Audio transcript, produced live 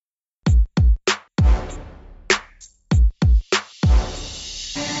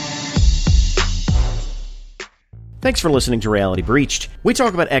Thanks for listening to Reality Breached. We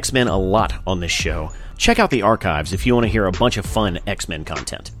talk about X-Men a lot on this show. Check out the archives if you want to hear a bunch of fun X-Men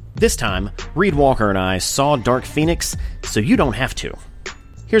content. This time, Reed Walker and I saw Dark Phoenix, so you don't have to.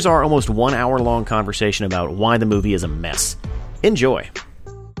 Here's our almost 1 hour long conversation about why the movie is a mess. Enjoy.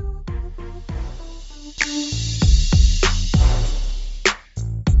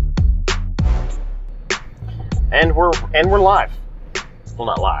 And we're live. Well,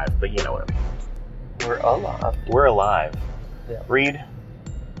 not live, but you know what I mean. We're alive. We're alive. Yeah. Reed?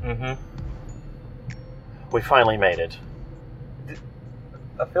 Mm-hmm. We finally made it.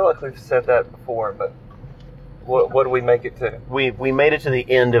 I feel like we've said that before, but what do we make it to? We made it to the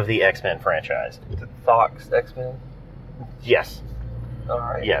end of the X-Men franchise. The Fox X-Men? Yes. All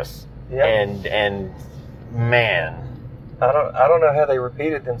right. Yes. Yeah. And man, I don't know how they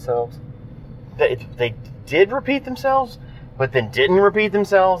repeated themselves. They did repeat themselves, but then didn't repeat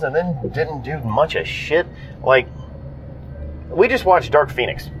themselves, and then didn't do much of shit. Like, we just watched Dark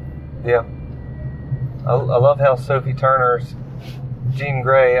Phoenix. Yeah. I love how Sophie Turner's Jean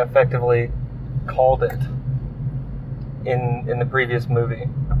Grey effectively called it in the previous movie.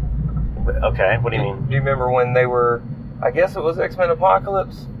 Okay, what do you mean? Do you remember when they were, I guess it was X-Men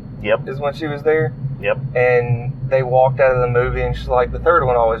Apocalypse? Yep. Is when she was there? Yep. And they walked out of the movie and she's like, the third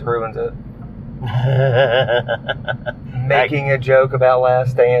one always ruins it. Making a joke about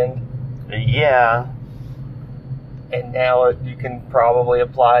Last Stand. Yeah. And now you can probably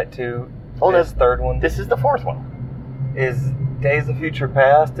apply it to this third one. This is the fourth one. Is Days of Future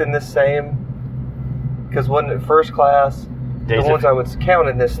Past in this same? Because wasn't it First Class? The ones I would count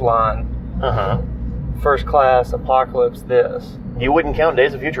in this line. Uh-huh. First Class, Apocalypse, this. You wouldn't count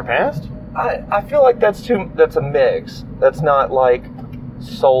Days of Future Past? I feel like that's a mix. That's not like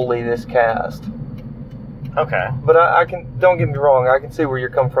solely this cast. Okay. But I can, don't get me wrong, I can see where you're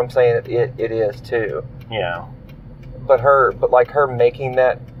coming from saying it is too. Yeah. But her making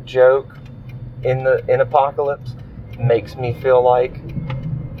that joke in Apocalypse makes me feel like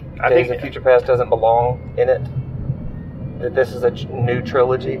Days of Future Past doesn't belong in it. That this is a new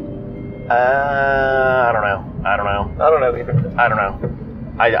trilogy. I don't know. I don't know either. I don't know.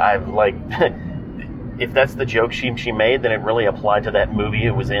 I like, if that's the joke she made, then it really applied to that movie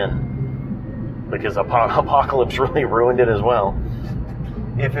it was in. Because Apocalypse really ruined it as well.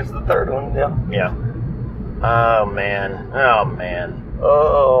 If it's the third one, yeah. Yeah. Oh, man.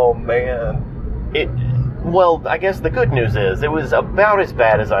 Well, I guess the good news is, it was about as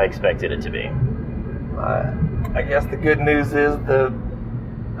bad as I expected it to be. I guess the good news is the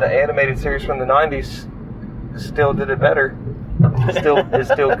animated series from the 90s still did it better. Is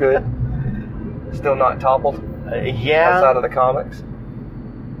still good. Still not toppled. Yeah. Outside of the comics.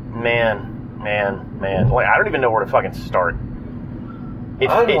 Man. Like, I don't even know where to fucking start. It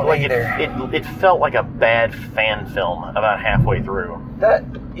felt like a bad fan film about halfway through.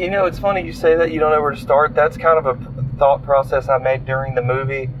 It's funny you say that you don't know where to start. That's kind of a thought process I made during the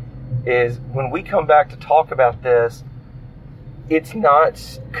movie, is when we come back to talk about this, it's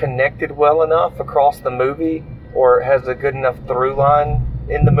not connected well enough across the movie, or has a good enough through line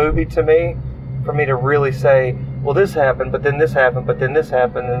in the movie to me, for me to really say, well, this happened, but then this happened, but then this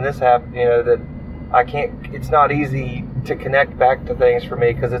happened, and this happened, that I can't, it's not easy to connect back to things for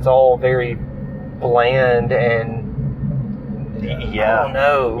me, because it's all very bland and, yeah. I don't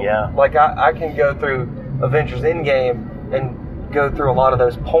know. Yeah. Like, I can go through Avengers Endgame and go through a lot of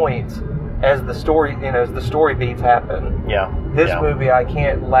those points as the story beats happen. Yeah. This movie, I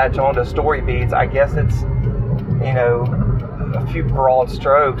can't latch onto story beats. I guess it's, a few broad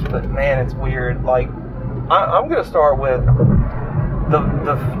strokes, but man, it's weird. Like, I'm going to start with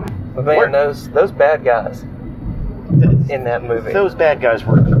those bad guys in that movie. Those bad guys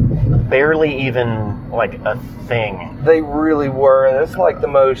were barely even like a thing. They really were, and it's like the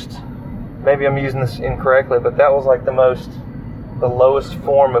most, maybe I'm using this incorrectly, but that was like the lowest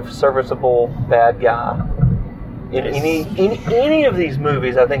form of serviceable bad guy in any of these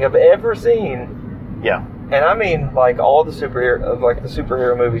movies I think I've ever seen. Yeah. And I mean, like, all the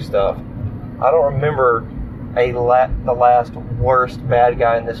superhero movie stuff. I don't remember the last worst bad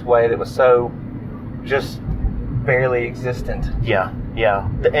guy in this way that was so just barely existent. Yeah.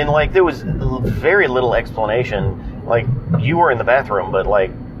 And, like, there was very little explanation. Like, you were in the bathroom, but,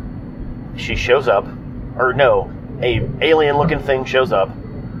 like, she shows up, or no, a alien-looking thing shows up,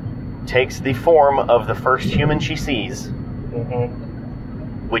 takes the form of the first human she sees,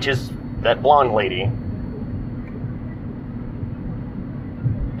 which is that blonde lady.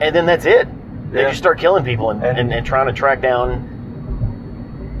 And then that's it. They just start killing people and trying to track down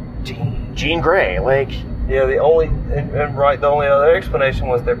Jean Grey. Like, yeah, the only other explanation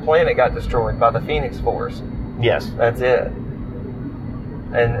was their planet got destroyed by the Phoenix Force. Yes. That's it.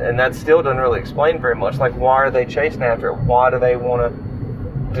 And that still doesn't really explain very much. Like, why are they chasing after it? Why do they want to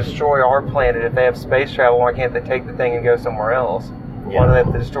destroy our planet? If they have space travel, why can't they take the thing and go somewhere else? Yeah. Why do they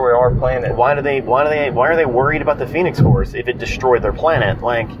have to destroy our planet? Why are they worried about the Phoenix Force if it destroyed their planet?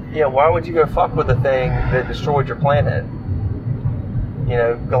 Like, yeah, why would you go fuck with the thing that destroyed your planet? You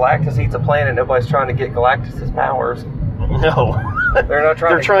know, Galactus eats a planet. Nobody's trying to get Galactus' powers. no. They're not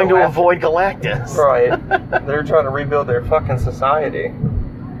trying. They're trying to avoid Galactus. Right. They're trying to rebuild their fucking society.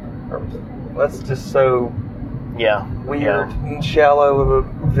 That's just so weird and shallow of a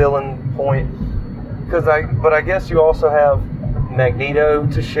villain point. But I guess you also have Magneto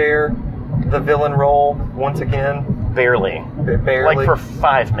to share the villain role once again. Barely. Like for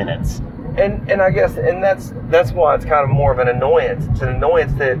 5 minutes. And I guess that's why it's kind of more of an annoyance. It's an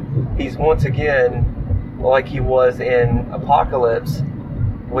annoyance that he's once again like he was in Apocalypse,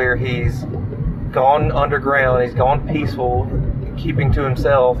 where he's gone underground, he's gone peaceful, keeping to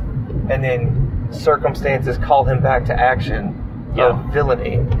himself, and then circumstances call him back to action of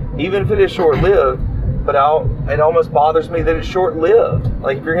villainy. Even if it is short-lived, but it almost bothers me that it's short-lived.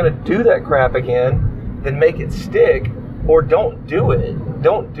 Like, if you're going to do that crap again, then make it stick, or don't do it.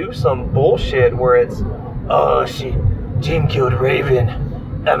 Don't do some bullshit where it's, Jean killed Raven.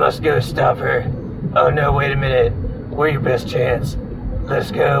 I must go stop her. Oh no, wait a minute. We're your best chance.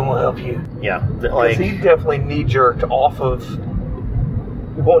 Let's go and we'll help you. Yeah. Because he definitely knee-jerked off of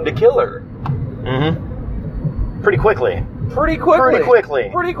wanting to kill her. Mm-hmm. Pretty quickly.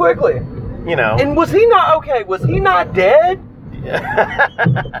 You know. And was he not dead?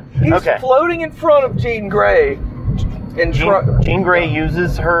 He's floating in front of Jean Grey. And Jean Grey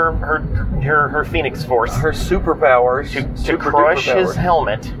uses her Phoenix Force. Her superpowers. To crush his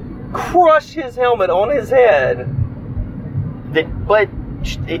helmet. Crush his helmet on his head. But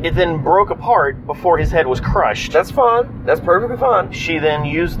it then broke apart before his head was crushed. That's fine. That's perfectly fine. She then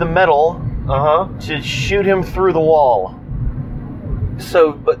used the metal to shoot him through the wall.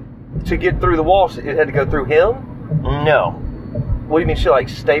 So, but to get through the wall, it had to go through him? No. What do you mean? She like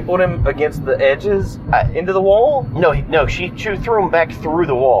stapled him against the edges into the wall? No. She threw him back through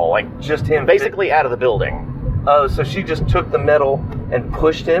the wall, like just him, basically out of the building. Oh, so she just took the metal and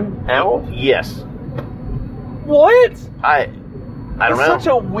pushed him out? Yes. What? I don't know. It's such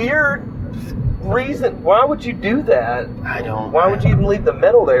a weird reason. Why would you do that? I don't. Why would you even leave the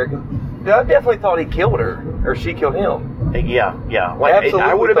metal there? 'Cause I definitely thought he killed her, or she killed him. Yeah. Like,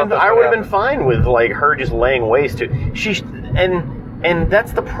 I would have been fine with like her just laying waste to. And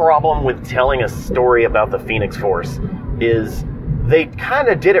that's the problem with telling a story about the Phoenix Force is they kind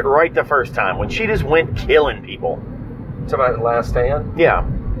of did it right the first time when she just went killing people. Talking about Last Stand? Yeah.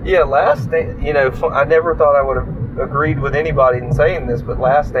 Yeah, Last Stand. You know, I never thought I would have agreed with anybody in saying this, but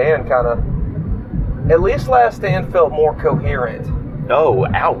Last Stand at least Last Stand felt more coherent. Oh,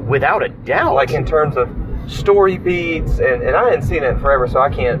 without a doubt. Like in terms of story beats, and I hadn't seen it in forever, so I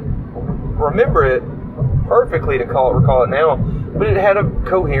can't remember it perfectly to recall it now. But it had a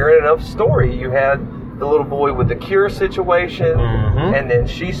coherent enough story. You had the little boy with the cure situation, and then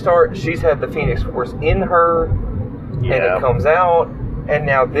she's had the Phoenix Force in her, and it comes out, and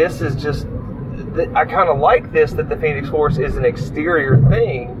now this is just. I kind of like this, that the Phoenix Force is an exterior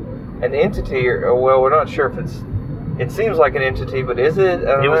thing, an entity, well, we're not sure if it seems like an entity, but is it?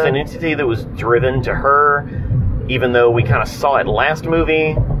 It was an entity that was driven to her, even though we kind of saw it last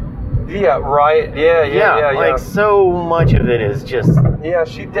movie. Yeah, right. Yeah. Like, so much of it is just... Yeah,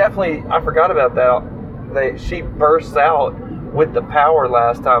 she definitely... I forgot about that. She bursts out with the power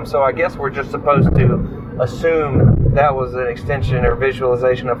last time, so I guess we're just supposed to assume that was an extension or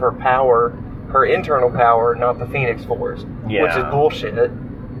visualization of her power, her internal power, not the Phoenix Force, which is bullshit.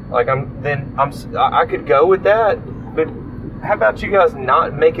 Like, I could go with that, but how about you guys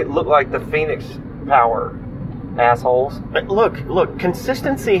not make it look like the Phoenix power, assholes? But look,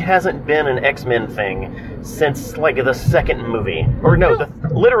 consistency hasn't been an X-Men thing since, like, the second movie. Or no,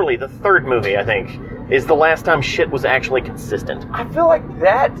 literally the third movie, I think, is the last time shit was actually consistent. I feel like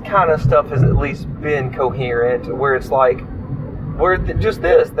that kind of stuff has at least been coherent, where it's like, just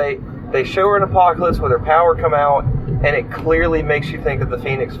this, they show her an Apocalypse with her power come out, and it clearly makes you think of the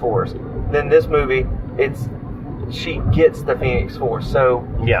Phoenix Force. Then this movie, she gets the Phoenix Force. So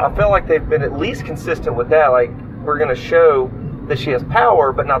I feel like they've been at least consistent with that. Like, we're going to show that she has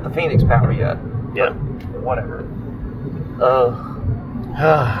power, but not the Phoenix power yet. Yeah. But whatever.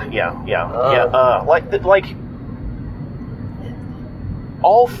 Like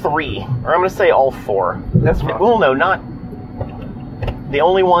all three, or I'm going to say all four. That's fine. Well, no, not the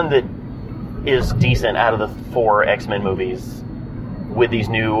only one that is decent out of the 4 X-Men movies with these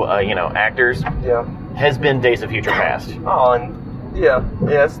new, actors. Yeah. has been Days of Future Past. Oh, and yeah,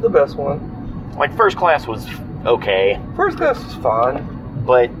 it's the best one. Like, First Class was okay, First Class was fine.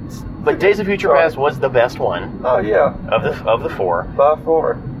 but Days of Future Past was the best one Oh yeah, of the four. by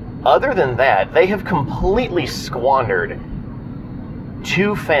far. Other than that, they have completely squandered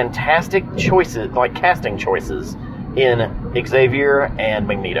two fantastic choices, like casting choices, in Xavier and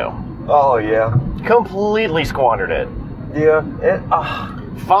Magneto. Oh yeah, Completely squandered it. yeah.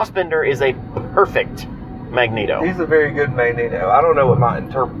 Fassbender is a perfect Magneto. He's a very good Magneto. I don't know what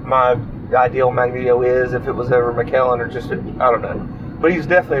my ideal Magneto is, if it was ever McKellen or just I don't know. But he's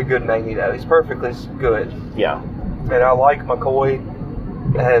definitely a good Magneto. He's perfectly good. Yeah. And I like McCoy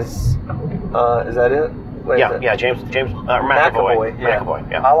as is that it? Wait, Yeah, is it? yeah, James McAvoy. Yeah.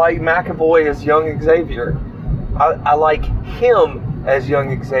 McAvoy, yeah. I like McAvoy as young Xavier. I like him as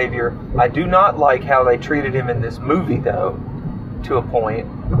young Xavier. I do not like how they treated him in this movie, though, to a point.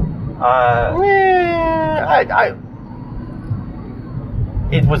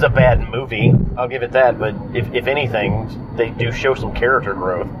 It was a bad movie, I'll give it that, but if anything, they do show some character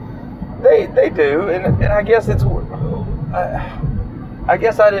growth. They do, and I guess it's. I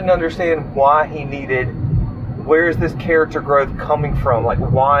guess I didn't understand why he needed. Where is this character growth coming from? Like,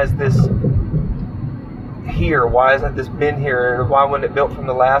 why is this here? Why hasn't this been here? Why wasn't it built from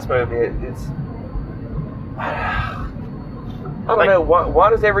the last movie? It's. I don't know. Why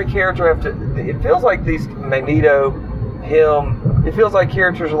does every character have to? It feels like these Magneto, him. It feels like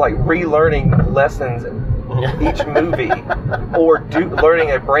characters are like relearning lessons each movie, or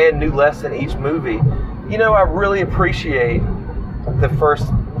learning a brand new lesson each movie. You know, I really appreciate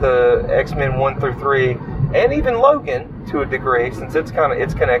the X-Men 1 through 3, and even Logan to a degree, since it's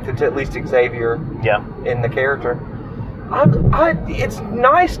connected to at least Xavier. Yeah. In the character. It's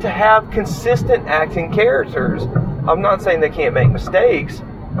nice to have consistent acting characters. I'm not saying they can't make mistakes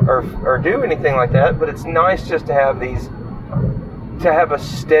or do anything like that, but it's nice just to have a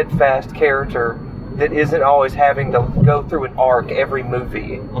steadfast character that isn't always having to go through an arc every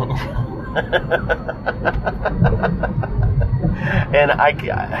movie. And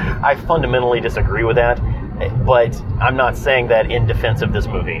I fundamentally disagree with that, but I'm not saying that in defense of this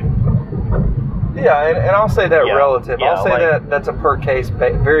movie. Yeah, and I'll say that Yeah, relative. yeah, I'll say like- that's a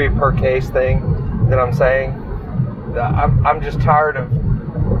very per case thing that I'm saying. I'm just tired of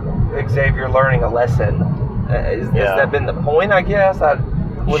Xavier learning a lesson. Has that been the point? I guess.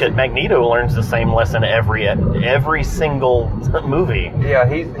 Magneto learns the same lesson every single movie. Yeah,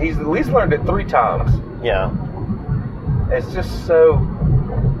 he's at least learned it 3 times. Yeah. It's just so,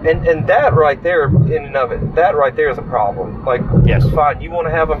 and that right there, in and of it, that right there is a problem. Like, Yes. fine, you want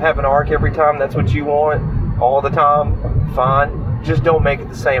to have them have an arc every time, that's what you want, all the time, fine. Just don't make it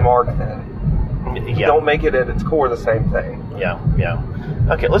the same arc then. Yeah. Don't make it at its core the same thing. Yeah, yeah.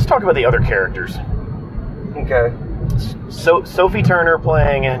 Okay, let's talk about the other characters. Okay. So Sophie Turner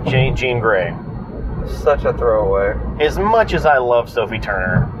playing Jean Grey. Such a throwaway. As much as I love Sophie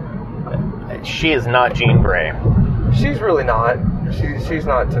Turner, she is not Jean Grey. She's really not. She's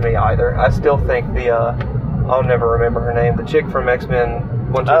not to me either. I still think I'll never remember her name. The chick from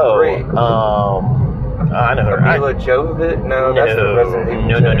X-Men 1, 2, 3. I know her. Mila Jovovich? No, that's the Resident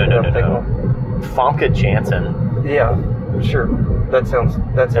Evil. No. Famke Janssen. Yeah, sure. That sounds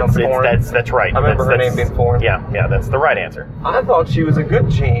foreign. That's right. I remember her name being foreign. Yeah, that's the right answer. I thought she was a good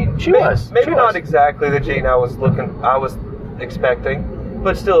Jean. She was. Maybe She not was. exactly the Jean I was expecting,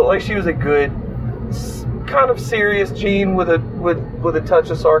 but still, like, she was a good, kind of serious Jean with a touch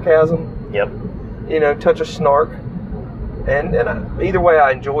of sarcasm. Yep. You know, touch of snark. And either way,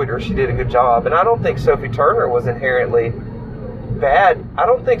 I enjoyed her. She did a good job, and I don't think Sophie Turner was inherently bad. I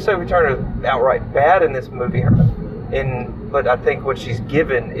don't think Sophie Turner is outright bad in this movie. But I think what she's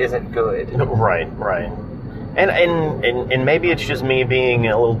given isn't good. Right. And maybe it's just me being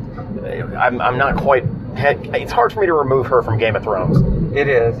a little. I'm not quite. It's hard for me to remove her from Game of Thrones. It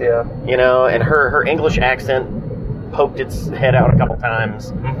is, yeah. You know, and her English accent poked its head out a couple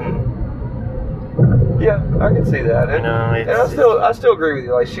times. Mm-hmm. Yeah, I can see that. And, You know, and I still agree with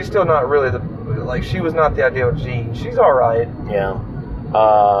you. Like, she's still not really she was not the ideal Jean. She's all right. Yeah.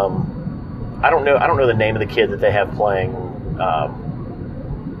 I don't know the name of the kid that they have playing.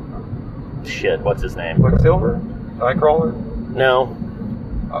 What's his name? Quicksilver? Nightcrawler? No.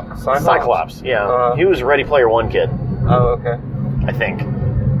 Cyclops. Yeah. He was a Ready Player One kid, Oh, okay. I think.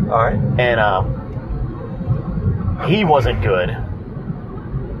 All right. And he wasn't good.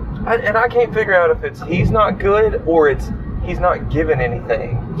 And I can't figure out if it's he's not good or it's he's not given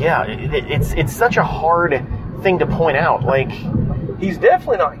anything. Yeah, it's such a hard thing to point out. Like, He's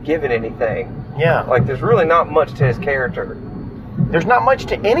definitely not given anything. yeah, Like, there's really not much to his character. There's not much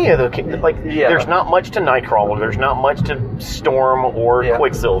to any of the Yeah. There's not much to Nightcrawler. There's not much to Storm or Yeah.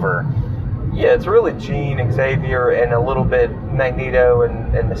 Quicksilver. Yeah, it's really Jean, Xavier, and a little bit Magneto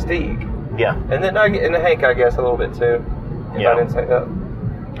and Mystique. Yeah, And then Hank, I guess, a little bit too. If Yeah. I didn't say that.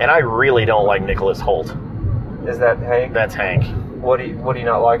 and I really don't like Nicholas Holt. Is that Hank? That's Hank. What do you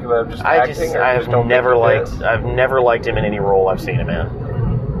not like about him? Just acting? Or you just don't think he fits? I've never liked him in any role I've seen him in.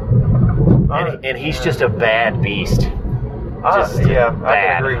 And he's just a bad beast. Just I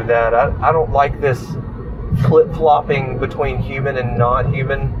bad. can agree with that. I don't like this flip-flopping between human and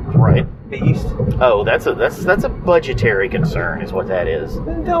non-human Right. beast. Oh, that's a budgetary concern, is what that is.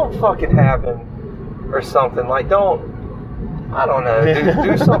 Then don't fucking have him or something. Like, I don't know,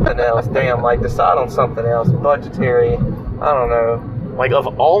 do something else. Damn, like, decide on something else. Budgetary, I don't know. Like,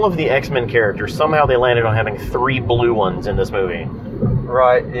 of all of the X-Men characters, somehow they landed on having 3 blue ones in this movie.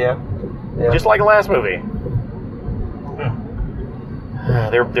 Right, yeah. Just like the last movie.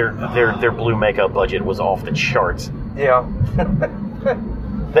 Their blue makeup budget was off the charts. Yeah.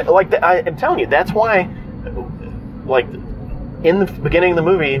 I'm telling you, that's why, like, in the beginning of the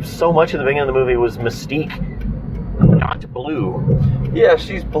movie, so much of the beginning of the movie was Mystique not blue. Yeah,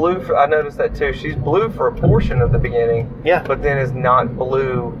 she's blue I noticed that too. She's blue for a portion of the beginning. Yeah. But then is not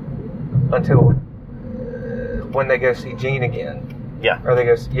blue until when they go see Jean again. Yeah. Or they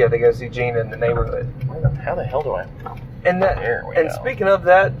go see Jean in the neighborhood. How the hell do I... And There we go. speaking of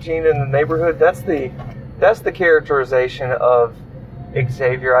that, Jean in the neighborhood, that's the characterization of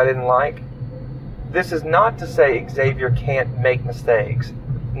Xavier I didn't like. This is not to say Xavier can't make mistakes.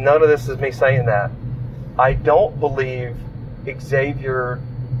 None of this is me saying that. I don't believe Xavier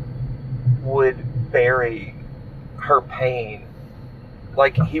would bury her pain.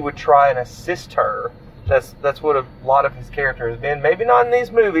 Like, he would try and assist her. That's what a lot of his character has been. Maybe not in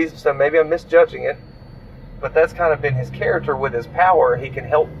these movies, so maybe I'm misjudging it. But that's kind of been his character with his power. He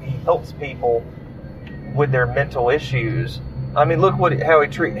helps people with their mental issues. I mean, look how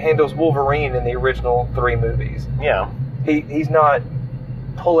he handles Wolverine in the original 3 movies. Yeah. He's not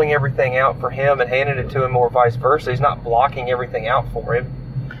pulling everything out for him and handing it to him, or vice versa. He's not blocking everything out for him.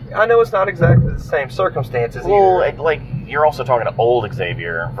 I know it's not exactly the same circumstances Well, either. like, you're also talking to old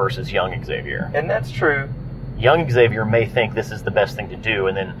Xavier versus young Xavier. And that's true. Young Xavier may think this is the best thing to do,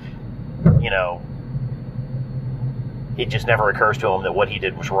 and then, it just never occurs to him that what he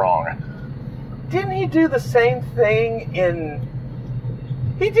did was wrong. Didn't he do the same thing in...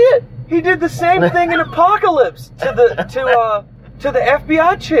 He did the same thing in Apocalypse to the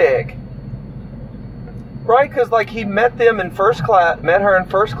FBI chick. Right? Because, like, he met her in first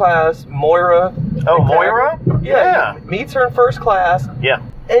class, Moira. Oh, Moira? Yeah. He meets her in first class. Yeah.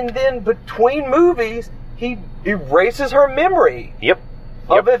 And then between movies, he erases her memory. Yep.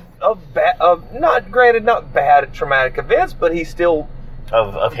 Of not bad traumatic events, but he still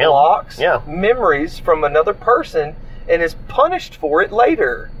Of him. blocks Yeah. memories from another person and is punished for it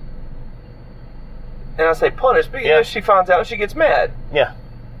later. And I say punished, but Yeah. she finds out and she gets mad. Yeah.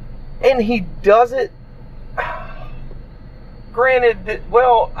 And he does it. Granted,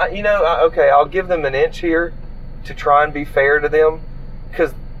 okay, I'll give them an inch here to try and be fair to them,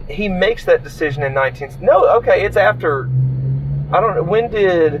 because he makes that decision in it's after, I don't know, when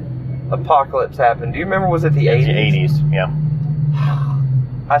did Apocalypse happen? Do you remember, was it the 80s? The 80s, yeah.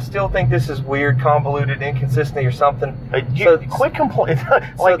 I still think this is weird, convoluted, inconsistency or something. Quit complaining.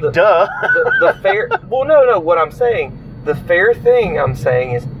 Duh. the fair, well, no, what I'm saying, the fair thing I'm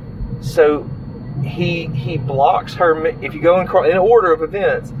saying is, so he blocks her. If you go in order of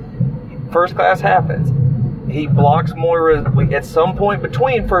events, first class happens. He blocks Moira at some point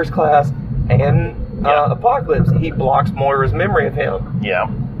between first class and Apocalypse. He blocks Moira's memory of him. Yeah.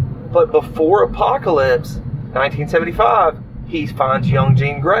 But before Apocalypse, 1975, he finds young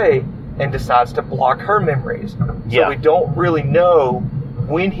Jean Grey and decides to block her memories. So we don't really know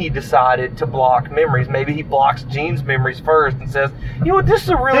when he decided to block memories. Maybe he blocks Jean's memories first and says, this is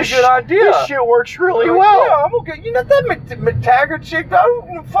a really good idea. This shit works really well. Yeah, I'm okay. That McTaggart chick,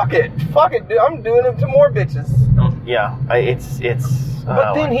 fuck it, dude. I'm doing it to more bitches. Yeah, it's.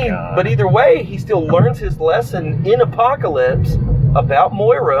 But but either way, he still learns his lesson in Apocalypse about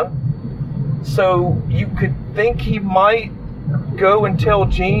Moira. So you could think he might go and tell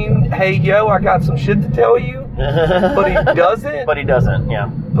Jean, hey, yo, I got some shit to tell you. But he doesn't. But he doesn't, yeah.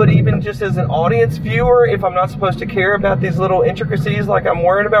 But even just as an audience viewer, if I'm not supposed to care about these little intricacies like I'm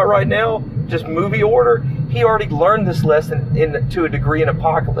worrying about right now, just movie order, he already learned this lesson to a degree in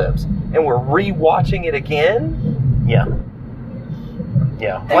Apocalypse. And we're re-watching it again? Yeah.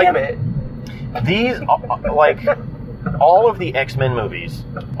 Yeah. Damn it. These, all of the X-Men movies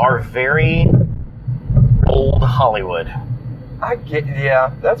are very old Hollywood.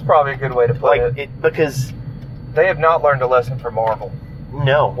 Yeah, that's probably a good way to put it. Because they have not learned a lesson from Marvel.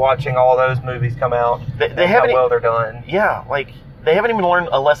 No. Watching all those movies come out, they haven't, how well they're done. Yeah, like, they haven't even learned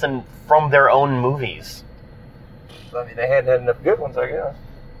a lesson from their own movies. I mean, they hadn't had enough good ones, I guess.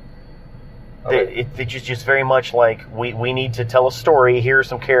 It's just very much like, we need to tell a story, here are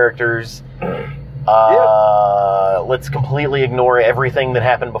some characters, let's completely ignore everything that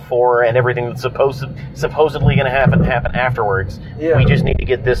happened before and everything that's supposedly going to happen afterwards. Yeah. We just need to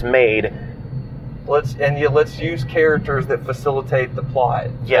get this made. Let's use characters that facilitate the plot.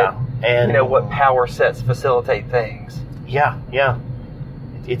 Yeah, and you know what power sets facilitate things. Yeah.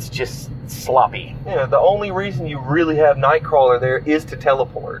 It's just sloppy. You know, the only reason you really have Nightcrawler there is to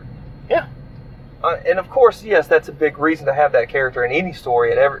teleport. Yeah. And of course, yes, that's a big reason to have that character in any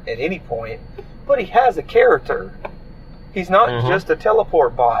story at any point. But he has a character. He's not just a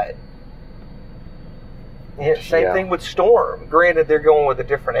teleport bot. Yeah, same thing with Storm. Granted, they're going with a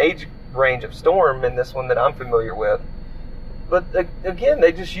different age range of Storm in this one that I'm familiar with. But again,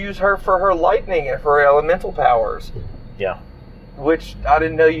 they just use her for her lightning and for her elemental powers. Yeah. Which I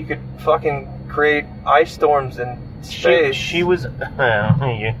didn't know you could fucking create ice storms in space. She was... you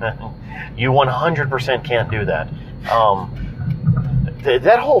 100% can't do that.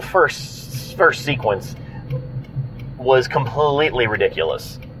 That whole first sequence was completely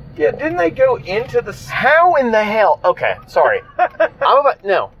ridiculous. Yeah, didn't they go into the... How in the hell... Okay, sorry.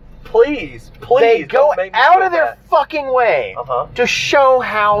 No. Please. They go out of their fucking way to show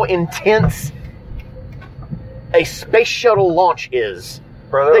how intense a space shuttle launch is.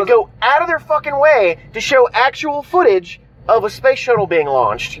 Bro, they go out of their fucking way to show actual footage of a space shuttle being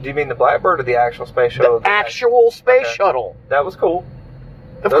launched. Do you mean the Blackbird or the actual space shuttle? The actual space shuttle. That was cool.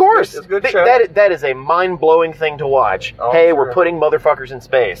 Of course. It's a good show. That is a mind-blowing thing to watch. Oh, hey, sure. We're putting motherfuckers in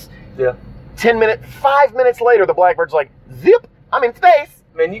space. Yeah. 5 minutes later, the Blackbird's like, zip, I'm in space.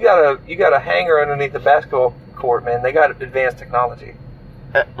 Man, you got a hangar underneath the basketball court, man. They got advanced technology.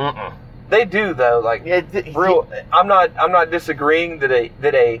 They do though, like I'm not disagreeing that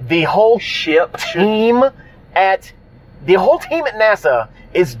the whole team at NASA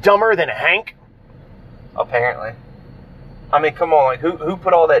is dumber than Hank. Apparently, I mean, come on, like who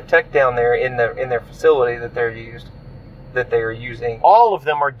put all that tech down there in their facility that they are using? All of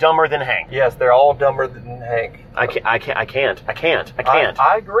them are dumber than Hank. Yes, they're all dumber than Hank. I can't. I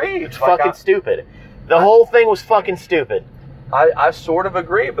agree. It's fucking stupid. The whole thing was fucking stupid. I sort of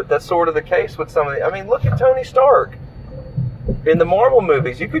agree, but that's sort of the case with some of the... I mean, look at Tony Stark. In the Marvel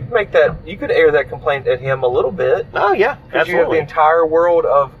movies, you could air that complaint at him a little bit. Oh, yeah, because you have the entire world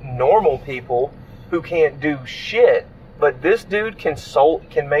of normal people who can't do shit, but this dude can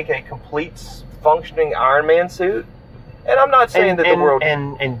make a complete functioning Iron Man suit. And I'm not saying that the world...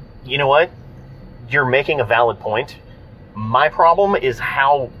 And you know what? You're making a valid point. My problem is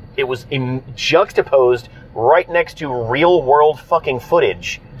how it was juxtaposed right next to real world fucking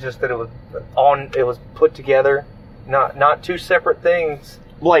footage. Just that it was put together, not two separate things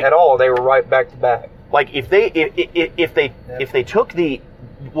at all. They were right back to back. Like if they took the,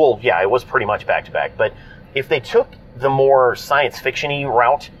 well, yeah, it was pretty much back to back. But if they took the more science fiction-y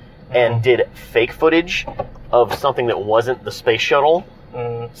route and did fake footage of something that wasn't the space shuttle,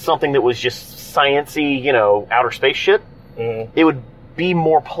 something that was just science-y, outer space shit, it would be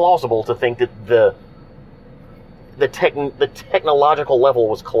more plausible to think that the technological level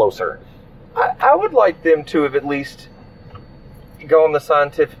was closer. I would like them to have at least gone the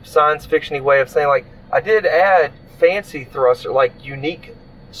science fiction-y way of saying, like, I did add fancy thruster, like unique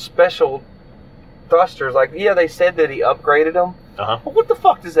special thrusters. Like, yeah, they said that he upgraded them. But what the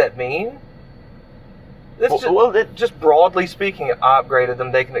fuck does that mean? Just broadly speaking, I upgraded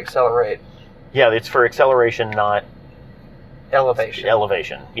them. They can accelerate. Yeah, it's for acceleration, not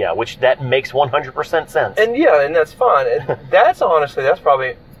elevation, yeah, which that makes 100% sense. And that's fine. And that's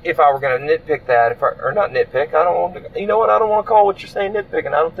probably, if I were going to nitpick that, or not nitpick, I don't want to, you know what, I don't want to call what you're saying nitpicking.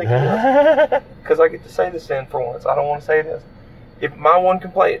 I don't think it is. Because I get to say this in for once. I don't want to say this. If my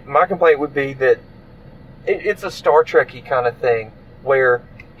complaint would be that it's a Star Trek-y kind of thing, where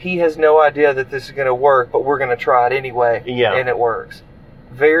he has no idea that this is going to work, but we're going to try it anyway, and it works.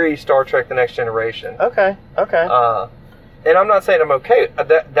 Very Star Trek The Next Generation. Okay. And I'm not saying I'm okay.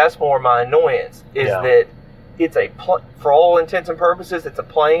 That's more my annoyance, is that it's for all intents and purposes, it's a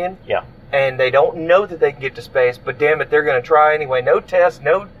plane. Yeah. And they don't know that they can get to space, but damn it, they're going to try anyway. No test,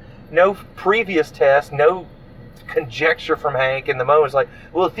 no previous test, no conjecture from Hank in the moment. It's like,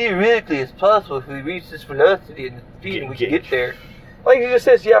 well, theoretically, it's possible if we reach this velocity and speed, we can get there. Like he just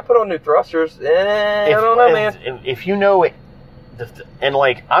says, yeah, put on new thrusters. I don't know, man. If you know it, and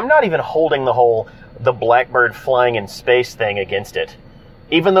like, I'm not even holding the whole the Blackbird flying in space thing against it.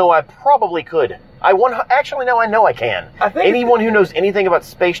 Even though I probably could. Actually, no, I know I can. I think anyone who knows anything about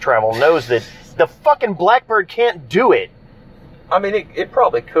space travel knows that the fucking Blackbird can't do it. I mean, it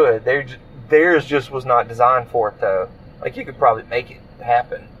probably could. Theirs just was not designed for it, though. Like, you could probably make it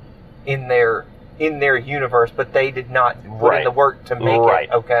happen in their universe, but they did not put in the work to make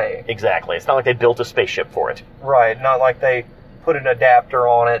it okay. Exactly. It's not like they built a spaceship for it. Right. Not like they put an adapter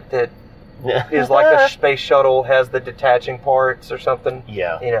on it that is like a space shuttle, has the detaching parts or something.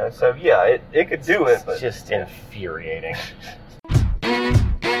 Yeah. You know, so yeah, it could do it. But It's just infuriating.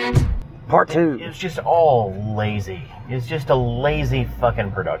 Part 2. It was just all lazy. It was just a lazy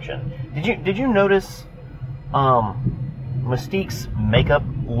fucking production. Did you notice Mystique's makeup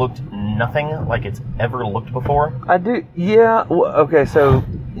looked nothing like it's ever looked before? I do, yeah. Well, okay, so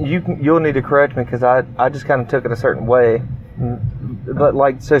you'll need to correct me because I just kind of took it a certain way. But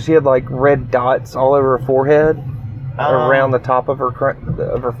like, so she had like red dots all over her forehead, around the top of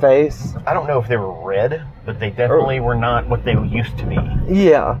her face. I don't know if they were red, but they definitely were not what they used to be.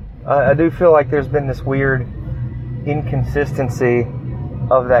 Yeah, I do feel like there's been this weird inconsistency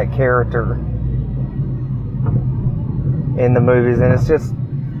of that character in the movies, and it's just,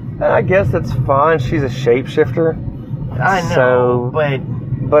 I guess that's fine. She's a shapeshifter. I know,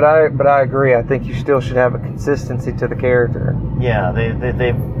 but I agree. I think you still should have a consistency to the character. Yeah,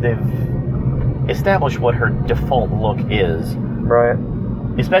 they've established what her default look is. Right.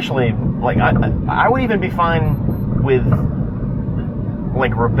 Especially, like, I would even be fine with,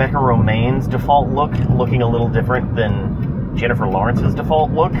 like, Rebecca Romaine's default look looking a little different than Jennifer Lawrence's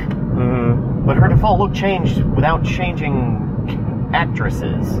default look. Mm-hmm. But her default look changed without changing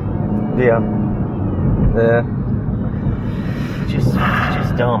actresses. Yeah. Yeah. Just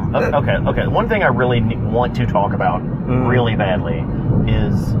dumb. Okay. One thing I really want to talk about really badly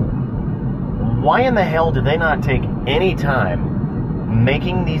is why in the hell did they not take any time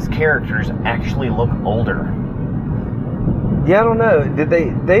making these characters actually look older? Yeah, I don't know. Did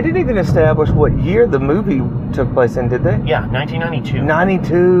they didn't even establish what year the movie took place in, did they? Yeah, 1992.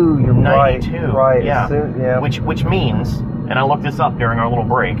 92. You're 92. Right. Yeah. Yeah. Which means, and I looked this up during our little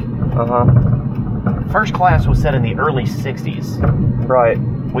break. First Class was set in the early 60s. Right.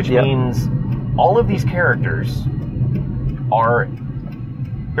 Which means all of these characters are,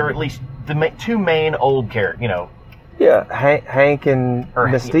 or at least the two main old characters, you know. Yeah, Hank and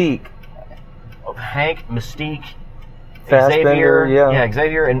Mystique. Hank, Mystique, Fassbender, Xavier,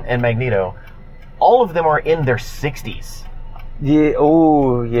 Xavier and Magneto. All of them are in their 60s. Yeah.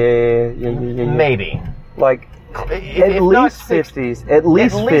 Oh, yeah. Maybe. Like, at least 50s. At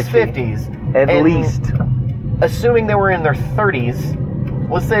least 50s. At least. Assuming they were in their 30s,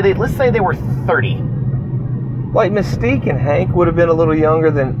 let's say they were 30. Like, Mystique and Hank would have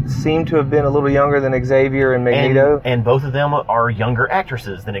been seem to have been a little younger than Xavier and Magneto. And both of them are younger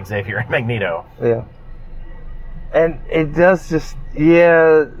actresses than Xavier and Magneto. Yeah. And it does just, I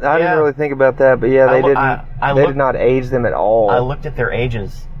didn't really think about that, but yeah, they did not age them at all. I looked at their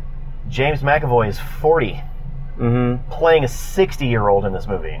ages. James McAvoy is 40, playing a 60-year-old in this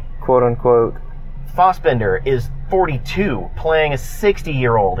movie. Quote unquote. Fassbender is 42, playing a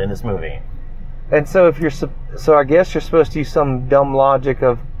 60-year-old in this movie. And so I guess you're supposed to use some dumb logic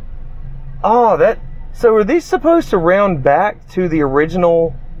of, so are these supposed to round back to the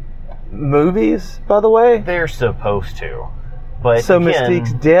original movies, by the way? They're supposed to. But so again,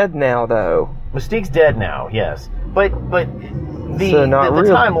 Mystique's dead now, though. Mystique's dead now, yes. But the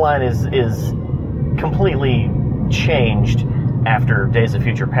timeline is completely changed after Days of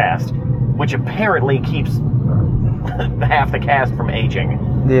Future Past, which apparently keeps half the cast from aging.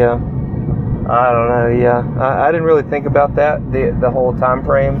 Yeah. I don't know, yeah. I didn't really think about that, the whole time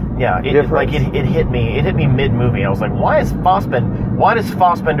frame. Yeah, it hit me. It hit me mid-movie. I was like, why does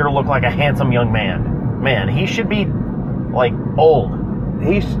Fassbender look like a handsome young man? Man, he should be, like, old.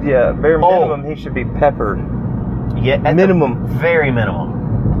 Bare minimum, he should be peppered. Yeah, at minimum. Very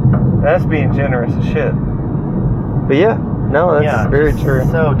minimum. That's being generous as shit. But yeah, no, that's very true.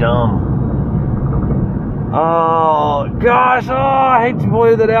 So dumb. Oh, gosh. Oh, I hate to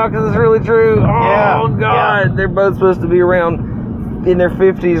point that out because it's really true. Oh, God. They're both supposed to be around in their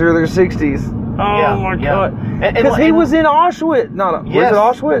 50s or their 60s. Oh, my God. Because he was in Auschwitz. Was it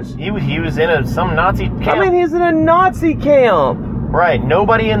Auschwitz? He was in some Nazi camp. I mean, he's in a Nazi camp. Right.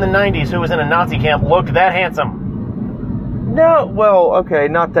 Nobody in the 90s who was in a Nazi camp looked that handsome. No. Well, okay,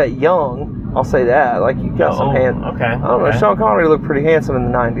 not that young. I'll say that. Like, you got some hand. Okay. I don't know. Sean Connery looked pretty handsome in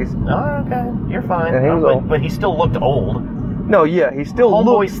the 90s. Oh, okay. You're fine. And he was old. But he still looked old. No, yeah. He still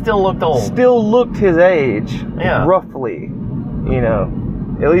Homeboy still looked old. Still looked his age. Yeah. Roughly. You know.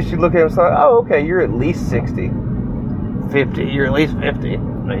 At least you look at him and say, oh, okay, you're at least 60. 50, you're at least 50.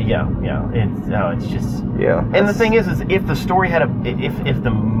 Yeah. It's just... Yeah. And the thing is if the story had if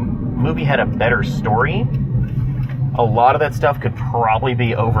the movie had a better story, a lot of that stuff could probably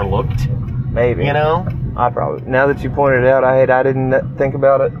be overlooked. Maybe. You know? I probably... Now that you pointed it out, I didn't think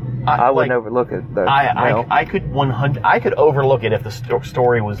about it. I wouldn't overlook it, though. I could overlook it if the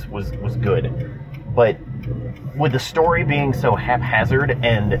story was good. But with the story being so haphazard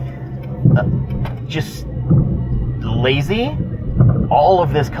and just lazy, all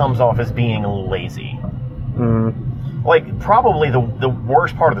of this comes off as being lazy. Like, probably the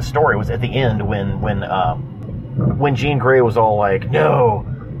worst part of the story was at the end when Jean Grey was all like, no,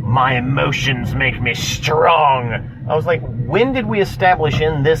 my emotions make me strong. I was like, when did we establish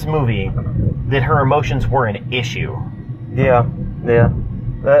in this movie that her emotions were an issue? Yeah.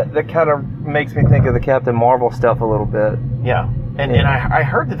 That kind of makes me think of the Captain Marvel stuff a little bit. Yeah. And I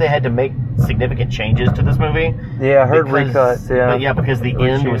heard that they had to make significant changes to this movie. Yeah, I heard recuts, yeah. But yeah, because the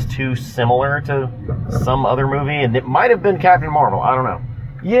end was too similar to some other movie, and it might have been Captain Marvel. I don't know.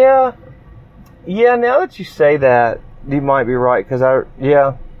 Yeah, now that you say that, you might be right, because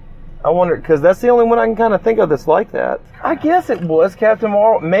I wonder, because that's the only one I can kind of think of that's like that. I guess it was Captain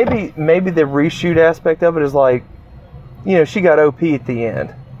Marvel. Maybe the reshoot aspect of it is like, you know, she got OP at the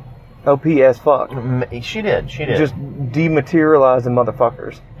end. OP as fuck. She did. Just dematerializing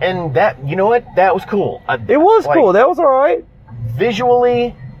motherfuckers. And that, you know what? That was cool. It was cool. That was alright.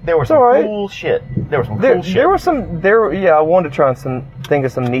 Visually, there was some cool shit. I wanted to try and think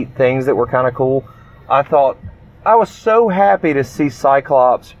of some neat things that were kind of cool. I was so happy to see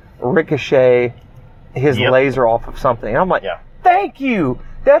Cyclops ricochet his laser off of something. I'm like, thank you.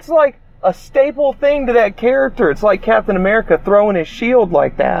 That's like a staple thing to that character. It's like Captain America throwing his shield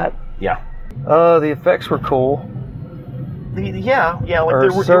like that. Yeah. The effects were cool. Like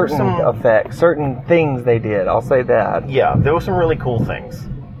there were certain some effects, certain things they did. I'll say that. Yeah, there were some really cool things.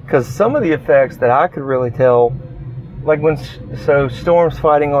 Because some of the effects that I could really tell, like when Storm's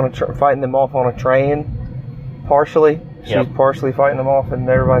fighting them off on a train, partially. She's partially fighting them off, and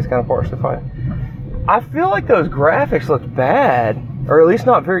everybody's kind of partially fighting. I feel like those graphics looked bad. Or at least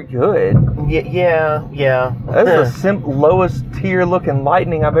not very good. Yeah. That's the lowest tier looking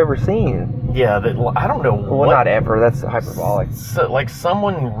lightning I've ever seen. Yeah, I don't know. Well, not ever. That's hyperbolic. So, like,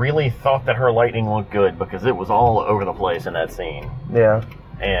 someone really thought that her lightning looked good because it was all over the place in that scene. Yeah.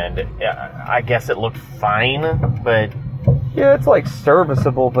 And I guess it looked fine, but... Yeah, it's, like,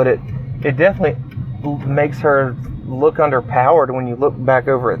 serviceable, but it definitely makes her look underpowered when you look back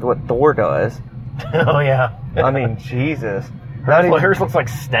over at what Thor does. Oh, yeah. I mean, Jesus. Hers looks like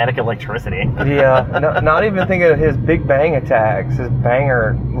static electricity. Yeah, not even thinking of his Big Bang attacks, his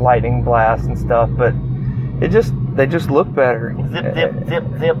banger lightning blasts and stuff, but they just look better. Zip.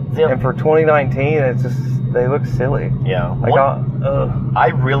 And for 2019, they look silly. Yeah. Like I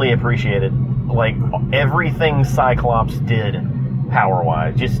really appreciated like everything Cyclops did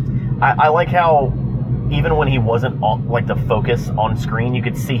power-wise. Just I like how even when he wasn't on, like the focus on screen, you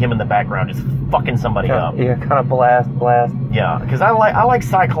could see him in the background just fucking somebody up. Yeah, kind of blast. Yeah, because I like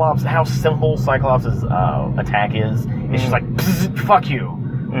Cyclops, how simple Cyclops' attack is. It's just like, fuck you.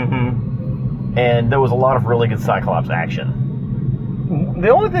 Mm-hmm. And there was a lot of really good Cyclops action. The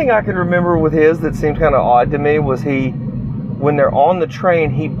only thing I could remember with his that seemed kind of odd to me was when they're on the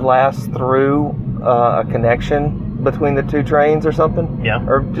train, he blasts through a connection between the two trains or something. Yeah.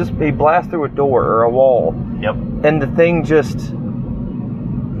 Or just he blasts through a door or a wall. Yep. And the thing just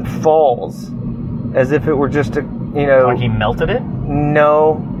falls as if it were just like he melted it?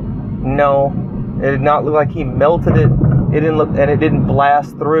 No. It did not look like he melted it. It didn't look, and it didn't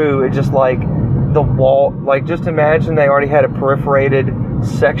blast through. It just like the wall, like just imagine they already had a perforated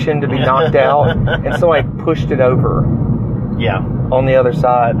section to be knocked out, and so I pushed it over. Yeah. On the other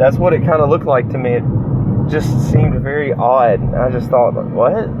side. That's what it kind of looked like to me. It just seemed very odd. I just thought,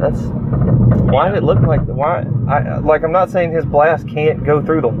 what? Why did it look like I'm not saying his blast can't go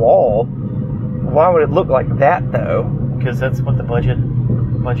through the wall. Why would it look like that though? Because that's what the budget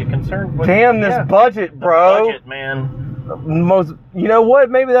concerned with. Damn this budget, bro. The budget, man. Most, you know what?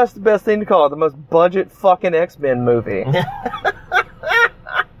 Maybe that's the best thing to call it. The most budget fucking X-Men movie.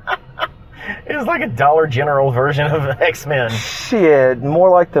 It was like a Dollar General version of X-Men. Shit, more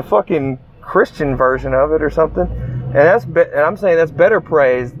like the fucking Christian version of it or something. And I'm saying that's better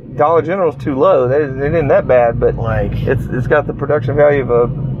praise. Dollar General's too low. It isn't that bad, but like it's got the production value of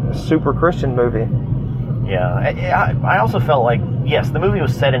a super Christian movie. Yeah, I also felt like, yes, the movie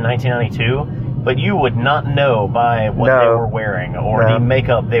was set in 1992, but you would not know by what they were wearing or the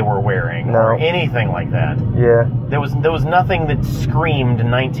makeup they were wearing or anything like that. Yeah. There was nothing that screamed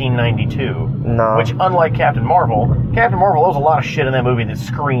 1992. No. Which, unlike Captain Marvel, there was a lot of shit in that movie that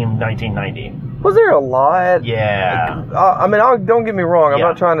screamed 1990. Was there a lot? Yeah. I mean, don't get me wrong. I'm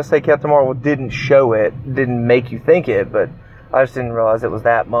not trying to say Captain Marvel didn't show it, didn't make you think it, but I just didn't realize it was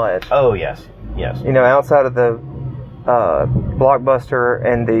that much. Oh, yes. Yes. You know, outside of the blockbuster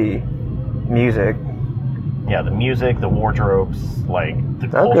and the music. Yeah, the music, the wardrobes, like the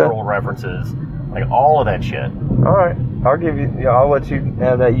cultural references, like all of that shit. All right. I'll let you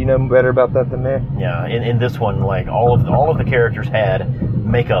have that. You know better about that than me. Yeah, in this one, like all of the characters had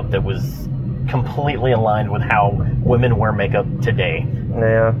makeup that was completely aligned with how women wear makeup today.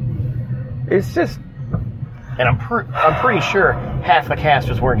 Yeah. It's just... And I'm pretty sure half the cast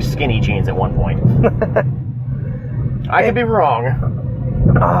was wearing skinny jeans at one point. I could be wrong.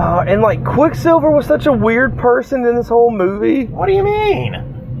 And like Quicksilver was such a weird person in this whole movie. What do you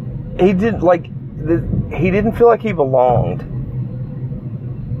mean? He didn't feel like he belonged.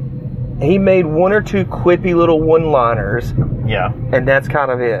 He made one or two quippy little one-liners. Yeah. And that's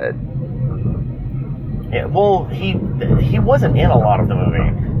kind of it. Yeah, well, he wasn't in a lot of the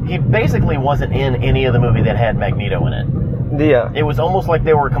movie. He basically wasn't in any of the movie that had Magneto in it. Yeah. It was almost like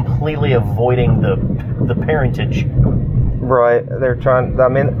they were completely avoiding the parentage. Right. They're trying... I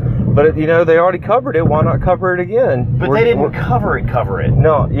mean... But, you know, they already covered it. Why not cover it again? But they didn't cover it.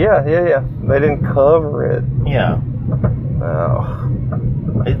 No, yeah. They didn't cover it. Yeah. Oh.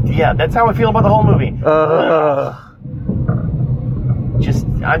 Yeah, that's how I feel about the whole movie.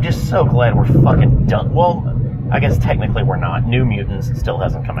 I'm just so glad we're fucking done. Well, I guess technically we're not. New Mutants still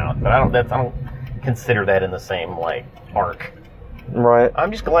hasn't come out, but I don't consider that in the same like arc. Right.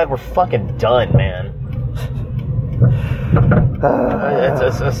 I'm just glad we're fucking done, man.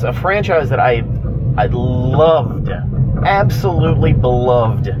 It's a franchise that I loved, absolutely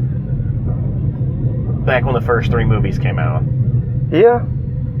beloved, back when the first 3 movies came out. Yeah.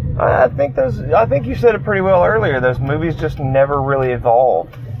 I think you said it pretty well earlier. Those movies just never really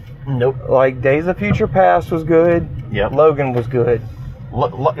evolved. Nope. Like Days of Future Past was good. Yep. Logan was good.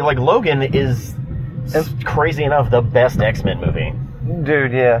 Like Logan is, crazy enough, the best X-Men movie.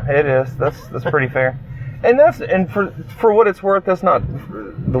 Dude, yeah, it is. That's pretty fair. And for what it's worth, that's not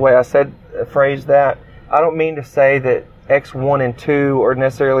the way I phrased that. I don't mean to say that X1 and 2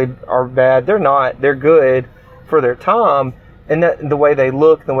 are bad. They're not. They're good for their time. And that the way they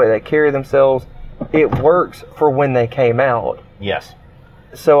look, the way they carry themselves, it works for when they came out. Yes.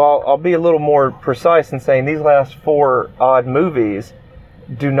 So I'll be a little more precise in saying these last 4 odd movies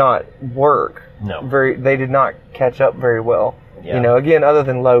do not work. No. They did not catch up very well. Yeah. You know, again, other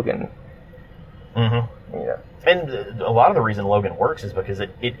than Logan. Mm-hmm. Yeah. And a lot of the reason Logan works is because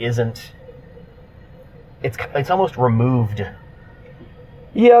it isn't... It's almost removed.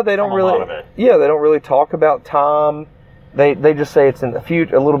 Yeah, they don't from really... a lot of it. Yeah, they don't really talk about time. They just say it's in the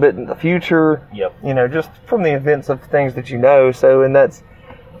future, a little bit in the future. Yep. You know, just from the events of things that you know. So, and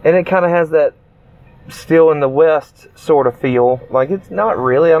it kind of has that still in the West sort of feel. Like it's not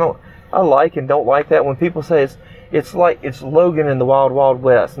really. I like and don't like that when people say it's like it's Logan in the Wild Wild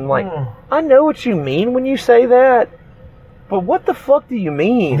West. And like, I know what you mean when you say that, but what the fuck do you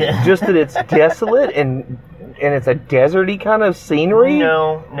mean? Just that it's desolate and it's a deserty kind of scenery?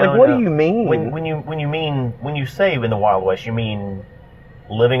 No. Like, what do you mean? When you say in the Wild West, you mean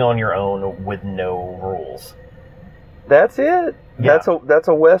living on your own with no rules. That's it. Yeah. That's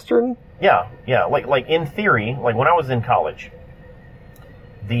a Western. Yeah. Like in theory, like when I was in college,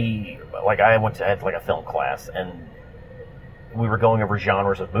 I had like a film class, and we were going over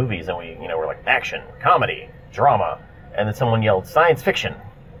genres of movies, and we're like action, comedy, drama, and then someone yelled science fiction,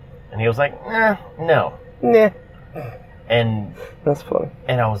 and he was like, no. Nah. And that's funny.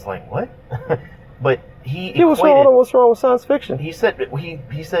 And I was like, what? But what's wrong with science fiction? He said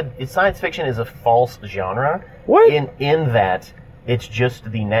science fiction is a false genre. What? In that it's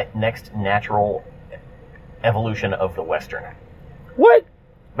just the next natural evolution of the Western. What?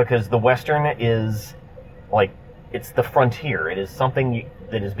 Because the Western is like, it's the frontier. It is something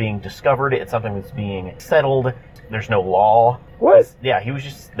that is being discovered. It's something that's being settled. There's no law. What? Yeah, he was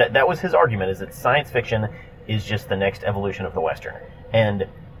just that was his argument, is that science fiction is just the next evolution of the Western. And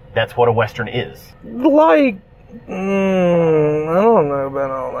that's what a Western is. Like, I don't know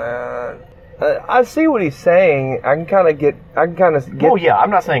about all that. I see what he's saying. I can kind of get. Well, yeah, I'm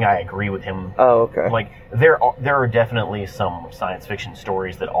not saying I agree with him. Oh, okay. Like, there are definitely some science fiction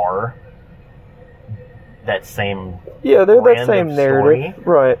stories that are that same. Yeah, they're that same narrative, story,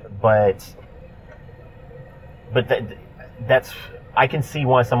 right? But that's I can see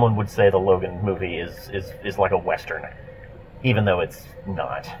why someone would say the Logan movie is like a Western, even though it's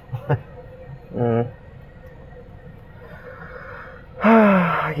not.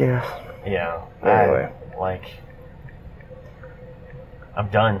 I guess. Yeah. Anyway. I'm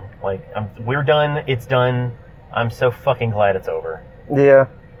done. We're done. It's done. I'm so fucking glad it's over. Yeah.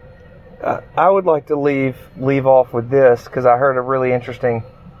 I would like to leave off with this, because I heard a really interesting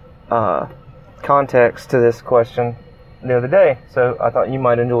context to this question the other day, so I thought you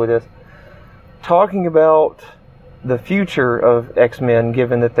might enjoy this. Talking about the future of X-Men,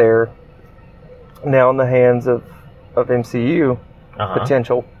 given that they're now in the hands of MCU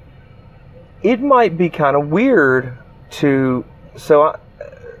potential, it might be kind of weird to... So